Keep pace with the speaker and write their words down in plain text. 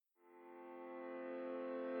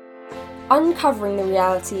Uncovering the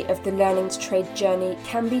reality of the learning to trade journey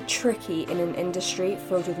can be tricky in an industry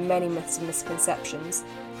filled with many myths and misconceptions.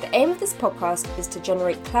 The aim of this podcast is to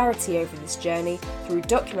generate clarity over this journey through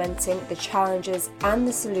documenting the challenges and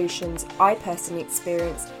the solutions I personally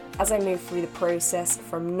experienced as I move through the process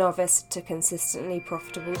from novice to consistently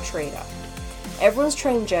profitable trader. Everyone's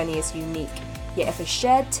trading journey is unique, yet if a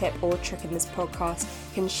shared tip or trick in this podcast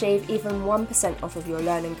can shave even 1% off of your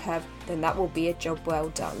learning curve, then that will be a job well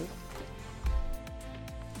done.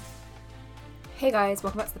 Hey guys,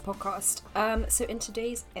 welcome back to the podcast. So in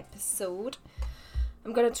today's episode,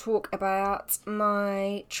 I'm going to talk about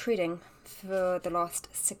my trading for the last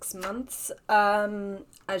 6 months.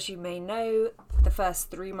 As you may know, the first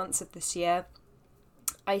 3 months of this year,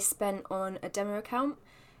 I spent on a demo account.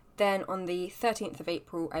 Then on the 13th of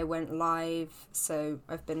April, I went live. So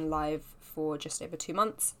I've been live for just over 2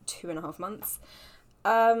 months, 2.5 months.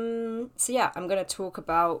 So yeah, I'm going to talk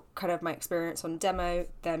about kind of my experience on demo,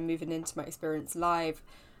 then moving into my experience live.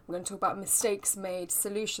 I'm going to talk about mistakes made,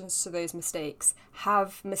 solutions to those mistakes.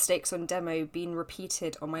 Have mistakes on demo been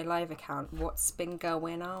repeated on my live account? What's been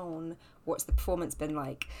going on? What's the performance been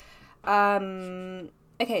like?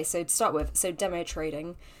 Okay, so to start with, so demo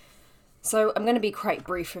trading. So I'm going to be quite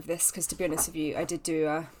brief with this because, to be honest with you, I did do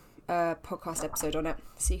a podcast episode on it,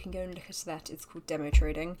 so you can go and look at that. It's called Demo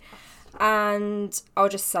Trading. And I'll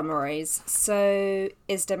just summarize. So,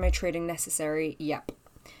 is demo trading necessary? Yep.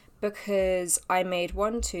 Because I made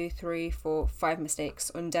 5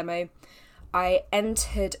 mistakes on demo. I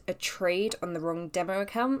entered a trade on the wrong demo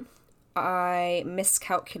account. I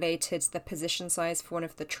miscalculated the position size for one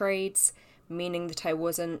of the trades, meaning that I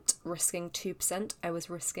wasn't risking 2%, I was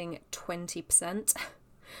risking 20%.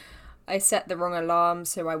 I set the wrong alarm,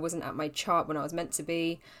 so I wasn't at my chart when I was meant to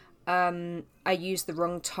be. I used the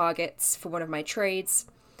wrong targets for one of my trades,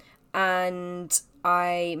 and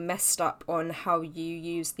I messed up on how you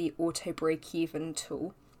use the auto break-even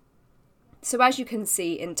tool. So as you can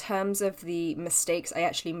see, in terms of the mistakes I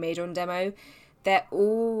actually made on demo, they're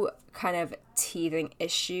all kind of teething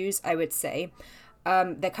issues, I would say.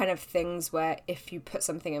 They're kind of things where if you put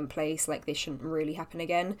something in place, like, they shouldn't really happen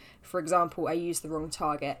again. For example, I used the wrong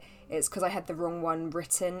target. It's because I had the wrong one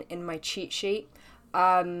written in my cheat sheet,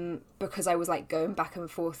 because I was like going back and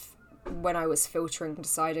forth when I was filtering and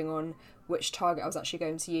deciding on which target I was actually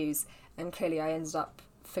going to use, and clearly I ended up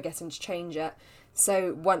forgetting to change it.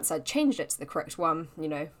 So once I'd changed it to the correct one, you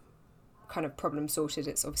know, kind of problem sorted,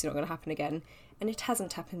 it's obviously not going to happen again, and it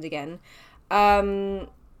hasn't happened again.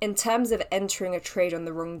 In terms of entering a trade on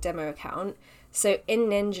the wrong demo account, so in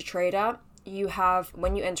NinjaTrader, you have,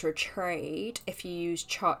 when you enter a trade, if you use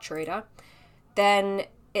ChartTrader, then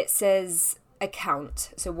it says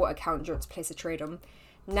account. So what account do you want to place a trade on?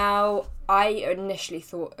 Now, I initially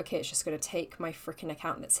thought, okay, it's just going to take my freaking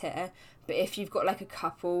account that's here. But if you've got like a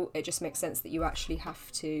couple, it just makes sense that you actually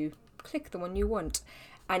have to click the one you want.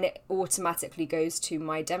 And it automatically goes to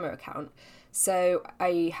my demo account. So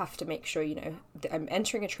I have to make sure, you know, that I'm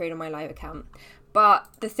entering a trade on my live account. But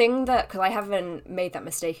the thing that, because I haven't made that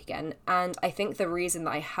mistake again, and I think the reason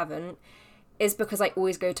that I haven't is because I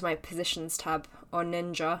always go to my positions tab on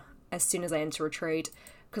Ninja as soon as I enter a trade,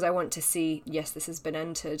 because I want to see, yes, this has been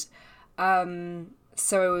entered.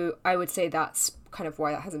 So I would say that's kind of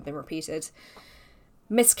why that hasn't been repeated.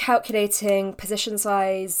 Miscalculating position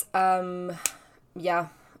size, yeah,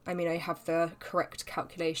 I mean, I have the correct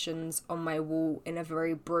calculations on my wall in a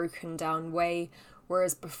very broken down way,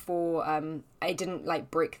 whereas before I didn't like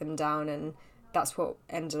break them down, and that's what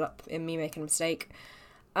ended up in me making a mistake.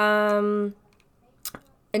 In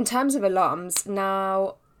terms of alarms,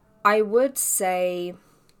 now I would say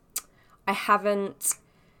I haven't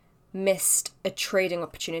missed a trading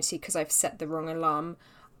opportunity because I've set the wrong alarm.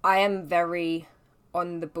 I am very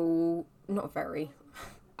on the ball, not very,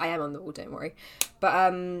 I am on the ball, don't worry. But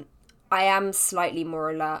I am slightly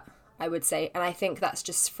more alert, I would say. And I think that's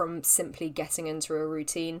just from simply getting into a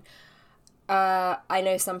routine. I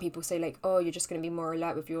know some people say like, oh, you're just going to be more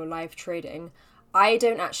alert with your live trading. I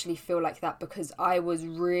don't actually feel like that because I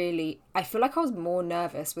feel like I was more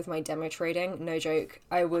nervous with my demo trading. No joke.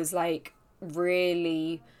 I was like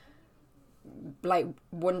really like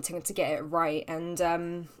wanting to get it right. And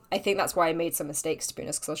I think that's why I made some mistakes, to be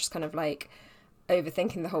honest, because I was just kind of like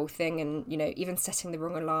overthinking the whole thing, and, you know, even setting the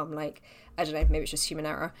wrong alarm, like, I don't know, maybe it's just human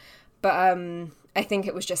error, but I think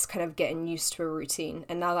it was just kind of getting used to a routine.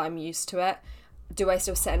 And now that I'm used to it, do I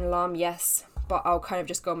still set an alarm? Yes, but I'll kind of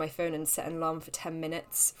just go on my phone and set an alarm for 10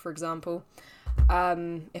 minutes, for example, if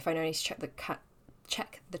I know I need to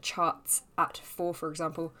check the charts at 4, for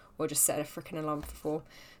example, or just set a freaking alarm for 4.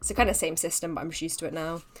 So kind of same system, but I'm just used to it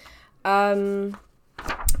now.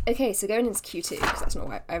 Okay, so going into Q2, because that's not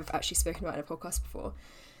what I've actually spoken about in a podcast before.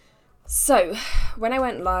 So, when I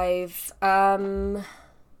went live,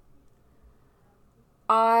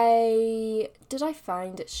 did I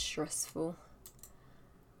find it stressful?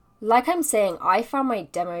 Like I'm saying, I found my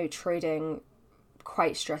demo trading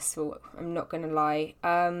quite stressful, I'm not gonna lie.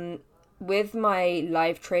 With my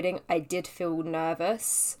live trading, I did feel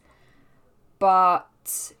nervous,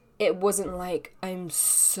 but it wasn't like I'm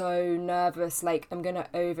so nervous, like I'm gonna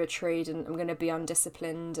overtrade and I'm gonna be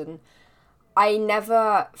undisciplined, and I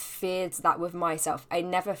never feared that with myself. I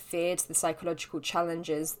never feared the psychological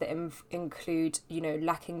challenges that include,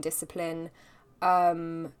 lacking discipline,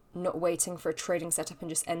 not waiting for a trading setup and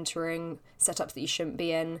just entering setups that you shouldn't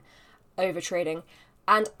be in, over trading.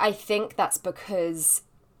 And I think that's because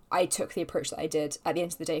I took the approach that I did. At the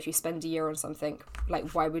end of the day, if you spend a year on something, like,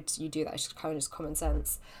 why would you do that? It's just kind of just common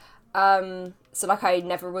sense. So like I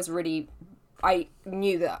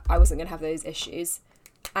knew that I wasn't going to have those issues.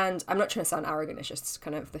 And I'm not trying to sound arrogant, it's just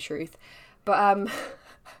kind of the truth. But,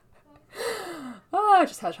 I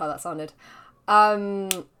just heard how that sounded.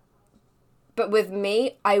 But with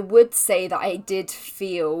me, I would say that I did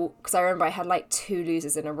feel, because I remember I had like 2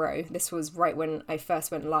 losers in a row. This was right when I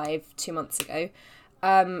first went live 2 months ago.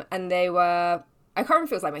 And they were, I can't remember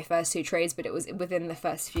if it was like my first 2 trades, but it was within the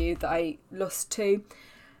first few that I lost 2.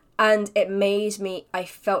 And it made me, I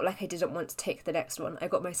felt like I didn't want to take the next one. I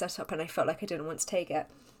got my setup and I felt like I didn't want to take it.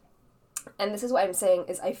 And this is what I'm saying,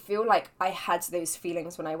 is I feel like I had those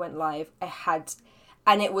feelings when I went live.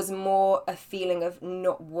 And it was more a feeling of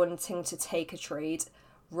not wanting to take a trade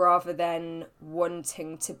rather than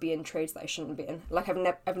wanting to be in trades that I shouldn't be in. Like, I've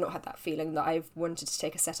not had that feeling that I've wanted to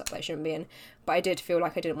take a setup that I shouldn't be in, but I did feel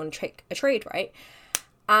like I didn't want to take a trade, right?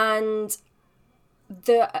 And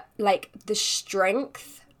the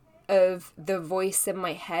strength of the voice in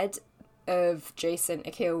my head of Jason,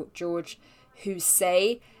 Akil, George, who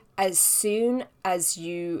say, as soon as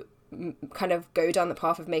you kind of go down the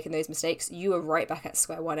path of making those mistakes, you are right back at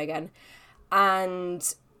square one again.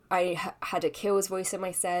 And I had Akil's voice in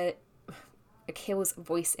my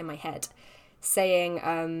head saying,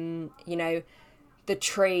 the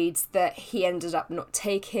trades that he ended up not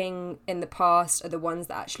taking in the past are the ones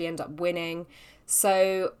that actually end up winning.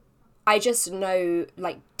 So I just know,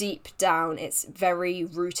 like, deep down, it's very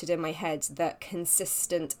rooted in my head that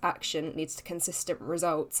consistent action leads to consistent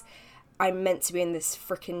results. I'm meant to be in this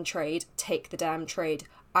freaking trade, take the damn trade.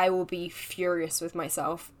 I will be furious with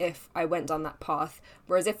myself if I went down that path.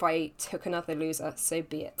 Whereas if I took another loser, so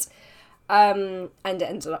be it. And it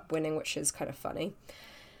ended up winning, which is kind of funny.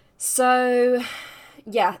 So,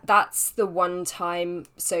 yeah, that's the one time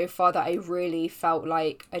so far that I really felt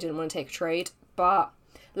like I didn't want to take a trade. But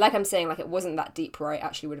like I'm saying, like, it wasn't that deep where I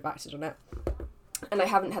actually would have acted on it. And I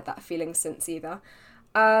haven't had that feeling since either.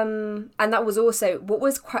 And that was also, what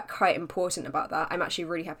was quite important about that, I'm actually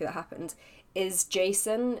really happy that happened, is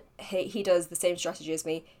Jason, he does the same strategy as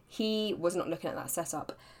me. He was not looking at that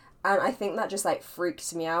setup. And I think that just, like,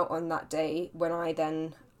 freaked me out on that day when I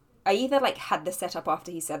either, like, had the setup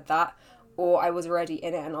after he said that, or I was already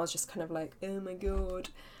in it and I was just kind of like, oh my god.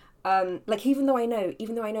 Like, even though I know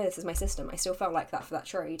this is my system, I still felt like that for that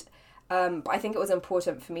trade. But I think it was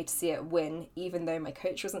important for me to see it win, even though my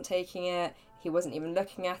coach wasn't taking it, he wasn't even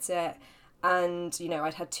looking at it, and,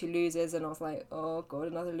 I'd had 2 losers, and I was like, oh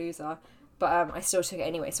god, another loser. But I still took it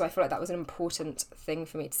anyway, so I feel like that was an important thing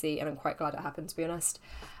for me to see, and I'm quite glad it happened, to be honest.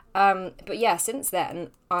 But yeah, since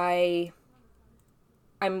then, I'm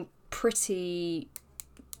feeling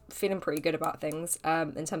pretty good about things,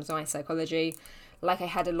 in terms of my psychology. Like, I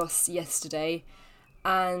had a loss yesterday,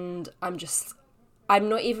 and I'm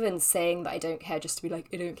not even saying that I don't care just to be like,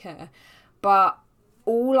 I don't care. But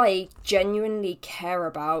all I genuinely care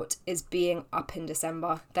about is being up in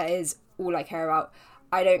December. That is all I care about.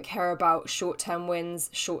 I don't care about short-term wins,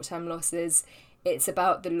 short-term losses. It's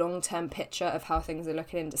about the long-term picture of how things are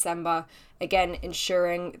looking in December. Again,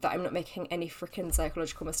 ensuring that I'm not making any freaking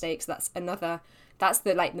psychological mistakes. That's the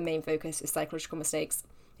main focus, is psychological mistakes.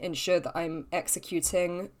 Ensure that I'm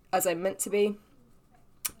executing as I'm meant to be.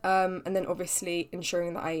 And then obviously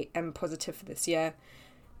ensuring that I am positive for this year.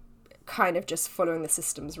 Kind of just following the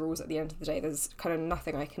system's rules at the end of the day. There's kind of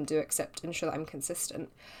nothing I can do except ensure that I'm consistent.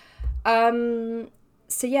 So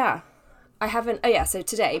yeah, so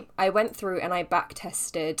today I went through and I back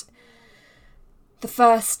tested the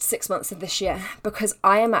first 6 months of this year, because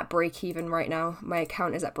I am at break even right now. My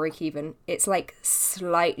account is at break even. It's like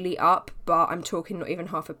slightly up, but I'm talking not even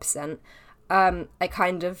 0.5%.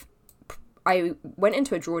 I went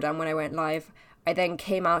into a drawdown when I went live. I then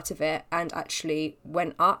came out of it and actually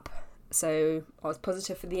went up. So I was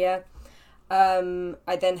positive for the year.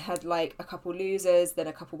 I then had like a couple losers, then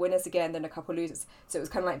a couple winners again, then a couple losers. So it was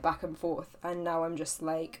kind of like back and forth. And now I'm just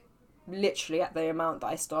like literally at the amount that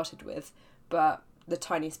I started with, but the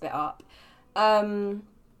tiniest bit up. And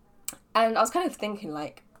I was kind of thinking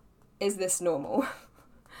like, is this normal?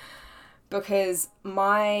 Because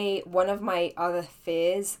one of my other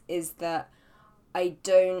fears is that I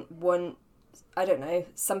don't want, I don't know,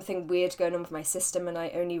 something weird going on with my system, and I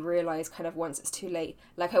only realise kind of once it's too late.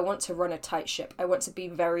 Like, I want to run a tight ship. I want to be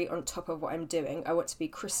very on top of what I'm doing. I want to be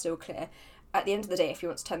crystal clear. At the end of the day, if you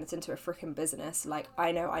want to turn this into a freaking business, like,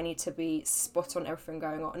 I know I need to be spot on everything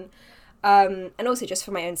going on. And also just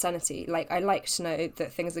for my own sanity, like, I like to know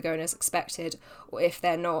that things are going as expected, or if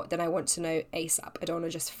they're not, then I want to know ASAP. I don't want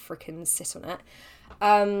to just freaking sit on it.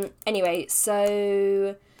 Anyway,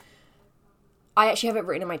 so I actually have it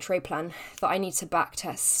written in my trade plan that I need to back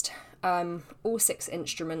test all 6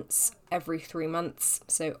 instruments every 3 months.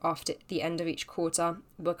 So after the end of each quarter.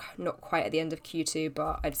 We're not quite at the end of Q2,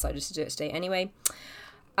 but I decided to do it today anyway.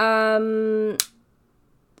 So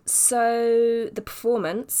the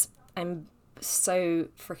performance, I'm so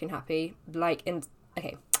freaking happy.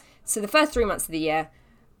 So the first 3 months of the year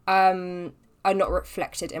are not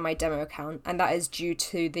reflected in my demo account, and that is due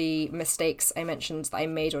to the mistakes I mentioned that I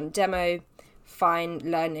made on demo. Fine,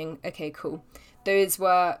 learning, okay, cool. Those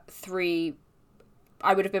were 3,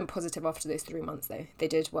 I would have been positive after those 3 months though. They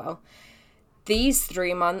did well. These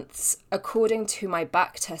 3 months, according to my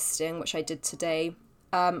back testing, which I did today,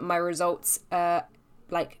 my results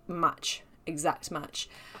exact match.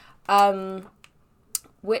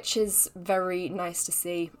 Which is very nice to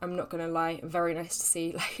see. I'm not gonna lie, very nice to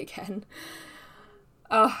see, like, again.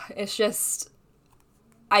 It's just,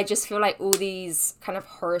 I just feel like all these kind of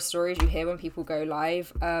horror stories you hear when people go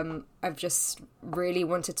live, I've just really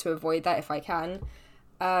wanted to avoid that if I can.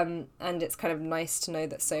 And it's kind of nice to know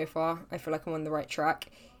that so far I feel like I'm on the right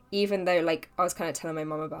track, even though, like, I was kind of telling my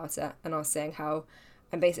mum about it, and I was saying how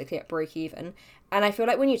I'm basically at break even. And I feel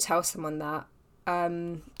like when you tell someone that,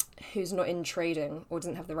 who's not in trading or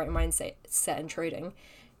doesn't have the right mindset set in trading,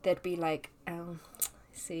 they'd be like, oh,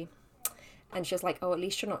 I see. And she's like, oh, at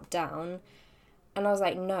least you're not down. And I was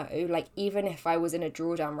like, no, like, even if I was in a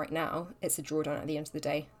drawdown right now, it's a drawdown at the end of the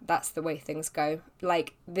day. That's the way things go.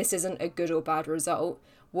 Like, this isn't a good or bad result.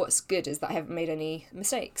 What's good is that I haven't made any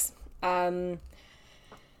mistakes. But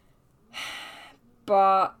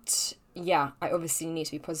yeah, I obviously need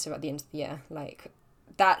to be positive at the end of the year. Like,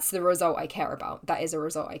 that's the result I care about. That is a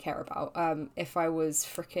result I care about. If I was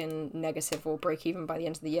freaking negative or break even by the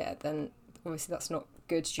end of the year, then obviously that's not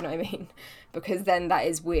good, do you know what I mean? Because then that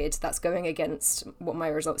is weird. That's going against what my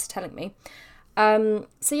results are telling me.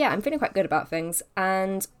 So yeah, I'm feeling quite good about things.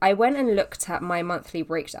 And I went and looked at my monthly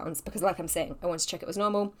breakdowns because, like I'm saying, I wanted to check it was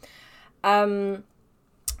normal.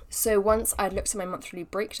 So once I'd looked at my monthly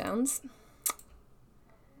breakdowns,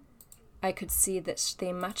 I could see that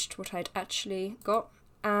they matched what I'd actually got.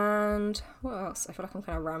 And what else? I feel like I'm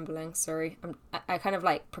kind of rambling, sorry. I kind of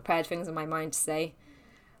like prepared things in my mind to say.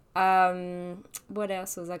 What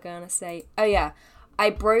else was I gonna say? Oh yeah,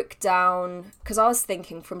 I broke down, because I was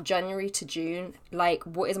thinking from January to June, like,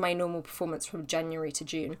 what is my normal performance from January to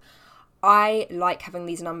June? I like having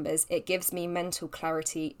these numbers. It gives me mental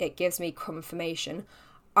clarity. It gives me confirmation.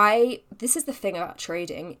 This is the thing about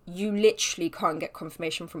trading. You literally can't get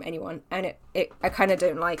confirmation from anyone, and I kind of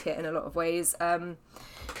don't like it in a lot of ways.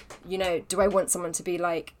 You know, do I want someone to be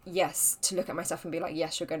like, yes, to look at my stuff and be like,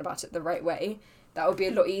 yes, you're going about it the right way? That would be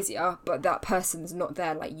a lot easier, but that person's not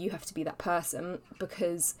there. Like, you have to be that person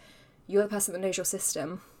because you're the person that knows your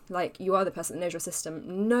system. Like, you are the person that knows your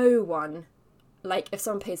system. No one, like, if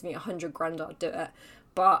someone pays me 100 grand, I'll do it.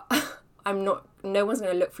 But no one's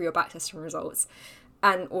going to look for your backtesting results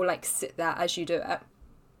or like sit there as you do it.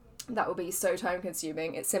 That will be so time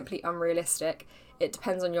consuming. It's simply unrealistic. It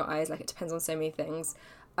depends on your eyes. Like, it depends on so many things.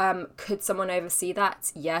 Could someone oversee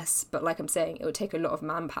that? Yes. But like I'm saying, it would take a lot of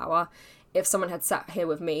manpower. If someone had sat here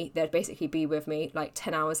with me, they'd basically be with me like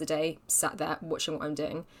 10 hours a day, sat there watching what I'm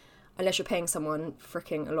doing. Unless you're paying someone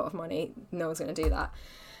freaking a lot of money, no one's going to do that.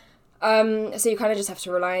 So you kind of just have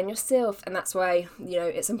to rely on yourself, and that's why, you know,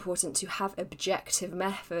 it's important to have objective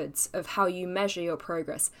methods of how you measure your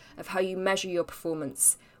progress, of how you measure your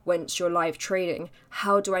performance once you're live trading.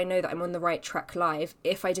 How do I know that I'm on the right track live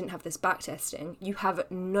if I didn't have this backtesting? You have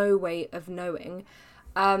no way of knowing.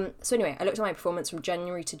 So anyway, I looked at my performance from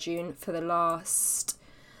January to June for the last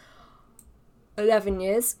 11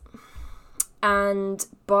 years, and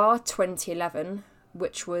bar 2011,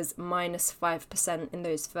 which was minus 5% in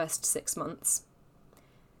those first 6 months,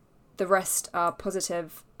 the rest are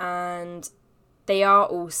positive, and they are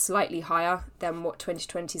all slightly higher than what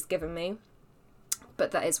 2020's given me. but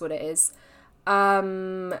that is what it is.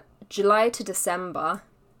 July to December,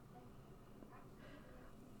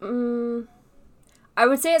 I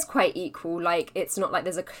would say it's quite equal. Like, it's not like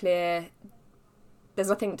there's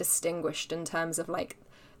nothing distinguished in terms of like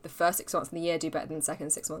the first 6 months of the year do better than the second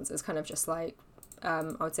 6 months. It's kind of just like, I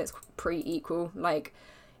would say it's pretty equal. Like,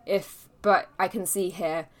 but I can see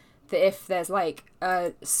here that if there's like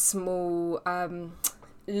a small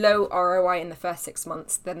low ROI in the first 6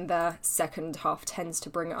 months, then the second half tends to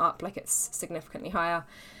bring it up, like it's significantly higher.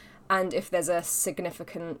 And if there's a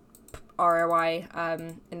significant ROI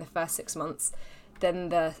in the first 6 months, then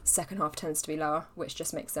the second half tends to be lower, which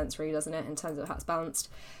just makes sense really, doesn't it, in terms of how it's balanced.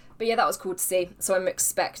 But yeah, that was cool to see. So I'm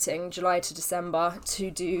expecting July to December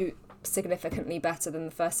to do significantly better than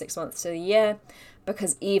the first 6 months of the year,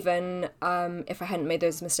 because even if I hadn't made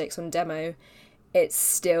those mistakes on demo, it's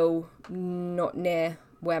still not near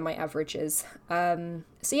where my average is. So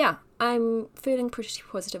yeah, I'm feeling pretty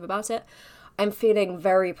positive about it. I'm feeling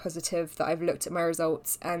very positive that I've looked at my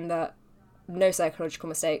results and that no psychological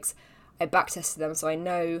mistakes. I backtested them, so I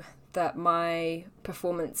know that my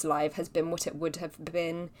performance live has been what it would have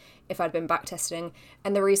been if I'd been backtesting.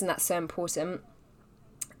 And the reason that's so important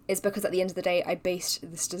is because at the end of the day, I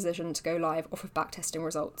based this decision to go live off of backtesting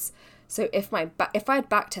results. So if I had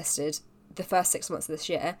backtested the first 6 months of this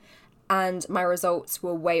year and my results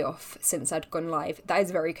were way off since I'd gone live, that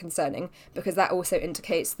is very concerning, because that also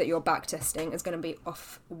indicates that your backtesting is going to be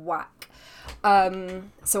off whack.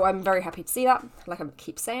 So I'm very happy to see that, like I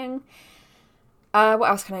keep saying. What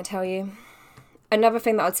else can I tell you? Another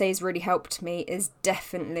thing that I'd say has really helped me is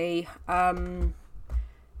definitely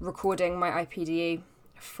recording my IPDE.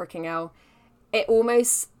 Freaking hell. It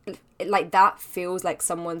almost, like, that feels like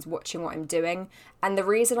someone's watching what I'm doing. And the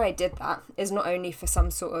reason I did that is not only for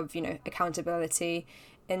some sort of, accountability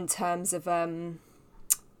in terms of,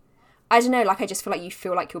 I don't know, like, I just feel like you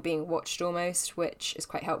feel like you're being watched almost, which is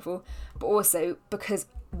quite helpful. But also because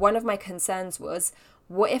one of my concerns was,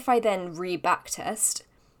 what if I then re-backtest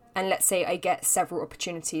and let's say I get several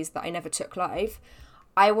opportunities that I never took live?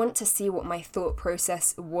 I want to see what my thought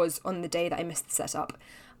process was on the day that I missed the setup.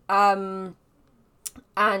 And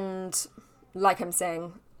like I'm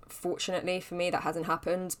saying, fortunately for me, that hasn't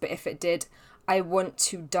happened. But if it did, I want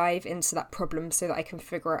to dive into that problem so that I can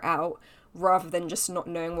figure it out, rather than just not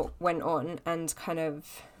knowing what went on and kind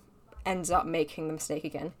of ends up making the mistake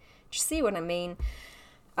again. Do you see what I mean?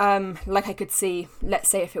 Like I could see, let's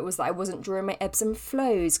say if it was that I wasn't drawing my ebbs and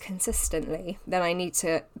flows consistently, then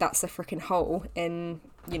that's a freaking hole in,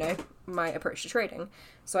 my approach to trading.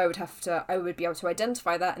 So I would be able to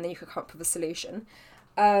identify that, and then you could come up with a solution.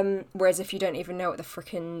 Whereas if you don't even know what the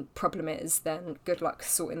freaking problem is, then good luck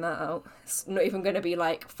sorting that out. It's not even going to be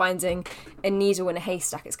like finding a needle in a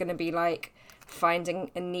haystack. It's going to be like finding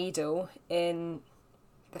a needle in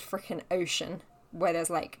the freaking ocean where there's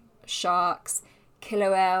like sharks,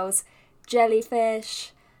 killer whales,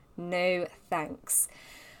 jellyfish. No thanks.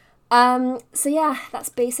 So yeah, that's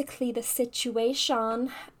basically the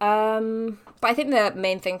situation. But I think the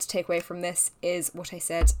main thing to take away from this is what I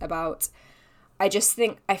said about, I just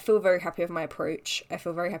think I feel very happy with my approach.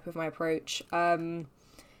 And,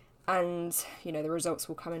 the results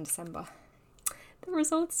will come in December. The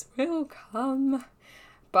results will come.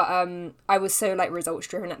 But I was so results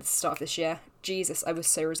driven at the start of this year. Jesus, I was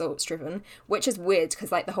so results driven, which is weird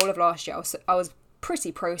because the whole of last year I was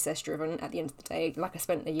pretty process driven at the end of the day. I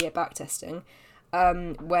spent a year backtesting,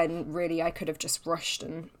 when really I could have just rushed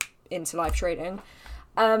into live trading.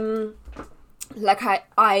 I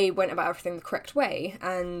went about everything the correct way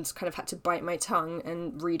and kind of had to bite my tongue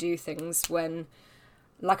and redo things when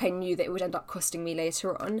I knew that it would end up costing me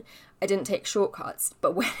later on. I didn't take shortcuts,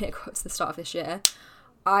 but when it got to the start of this year,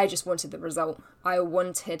 I just wanted the result. I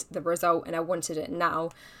wanted the result and I wanted it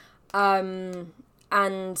now. And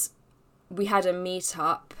we had a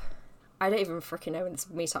meetup. I don't even freaking know when this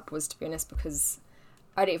meetup was, to be honest, because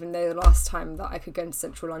I don't even know the last time that I could go into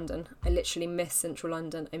Central London. I literally miss Central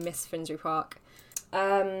London. I miss Finsbury Park.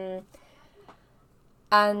 And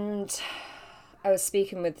I was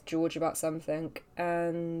speaking with George about something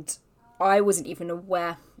and I wasn't even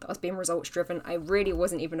aware that I was being results driven. I really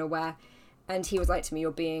wasn't even aware. And he was like to me,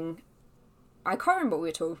 I can't remember what we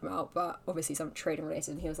were talking about, but obviously something trading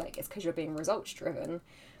related. And he was like, it's because you're being results driven.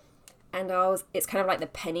 And it's kind of like the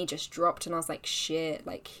penny just dropped and I was like, shit,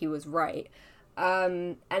 he was right.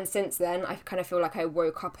 And since then, I kind of feel like I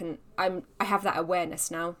woke up and I have that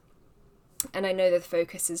awareness now. And I know that the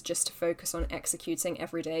focus is just to focus on executing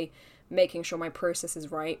every day, making sure my process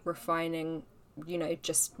is right, refining,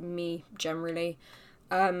 just me generally.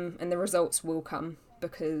 And the results will come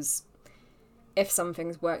because if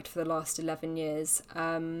something's worked for the last 11 years,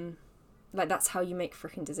 like, that's how you make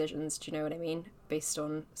freaking decisions, do you know what I mean? Based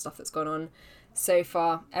on stuff that's gone on. So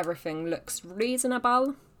far, everything looks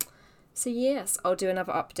reasonable. So yes, I'll do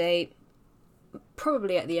another update,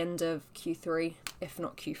 probably at the end of Q3, if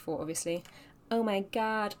not Q4, obviously. Oh my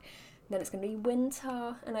god, then it's going to be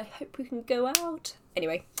winter, and I hope we can go out.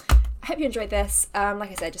 Anyway, I hope you enjoyed this.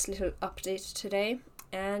 Like I said, just a little update today.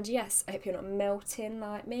 And yes, I hope you're not melting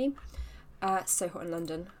like me. It's so hot in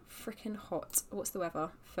London. Freaking hot. What's the weather?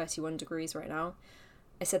 31 degrees right now.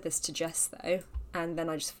 I said this to Jess though, and then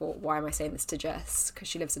I just thought, why am I saying this to Jess? Because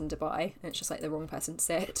she lives in Dubai, and it's just like the wrong person to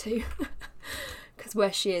say it to. Because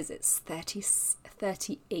where she is, it's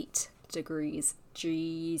 38 degrees.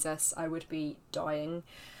 Jesus, I would be dying.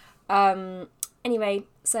 Anyway,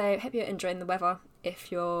 so hope you're enjoying the weather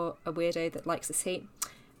if you're a weirdo that likes this heat.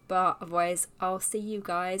 But otherwise, I'll see you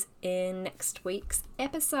guys in next week's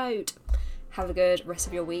episode. Have a good rest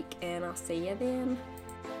of your week, and I'll see you then.